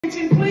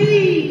Attention,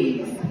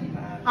 please.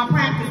 I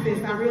practiced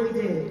this, I really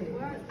did.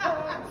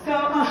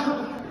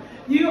 So,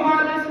 you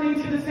are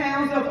listening to the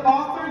sounds of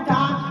author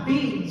Doc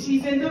B.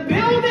 She's in the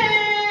building!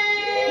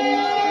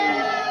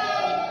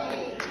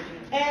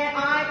 And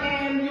I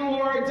am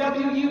your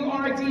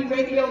WURD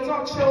radio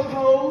talk show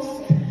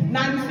host,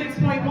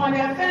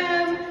 96.1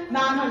 FM,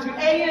 900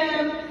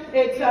 AM.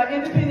 It's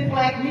independent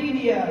black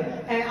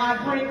media. And I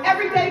bring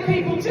everyday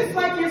people just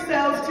like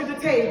yourselves to the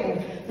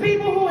table.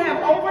 People who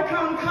have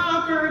overcome,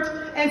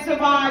 conquered, and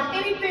survived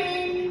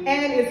anything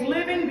and is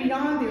living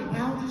beyond their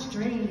wildest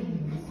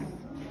dreams.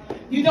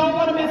 You don't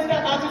want to miss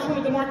that. I just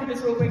wanted to mark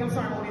this real quick. I'm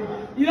sorry,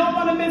 Malia. You don't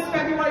want to miss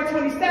February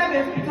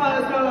 27th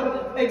because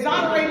the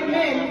exonerated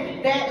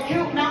men that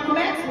killed Malcolm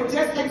X were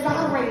just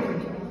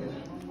exonerated.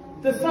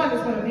 The sun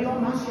is going to be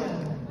on my show.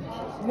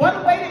 What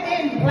a way to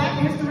end Black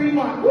History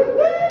Month. Woo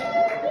woo!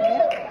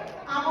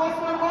 I'm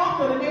also an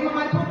author. The name of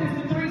my book is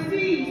The 3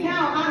 C's,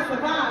 How I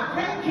Survived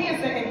Breast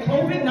Cancer and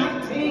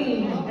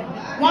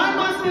COVID-19. Why am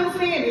I still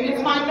standing?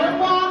 It's my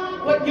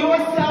memoir, but your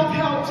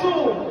self-help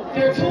tool.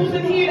 There are tools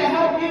in here to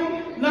help you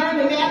learn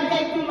to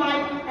navigate through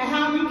life and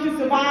how you can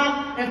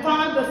survive and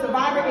find the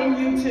survivor in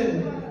you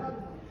too.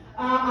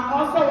 I'm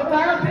also a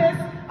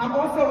therapist. I'm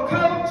also a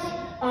coach.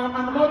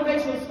 I'm a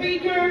motivational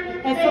speaker.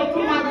 And so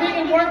through my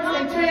written works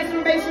and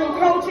transformational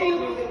coaching,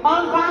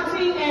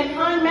 unboxing and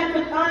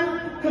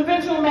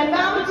unconventional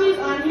methodologies,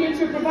 I'm here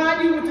to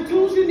provide you with the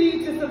tools you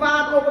need to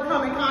survive,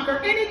 overcome, and conquer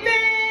anything.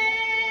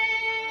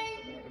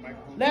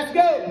 Let's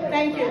go.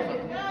 Thank you.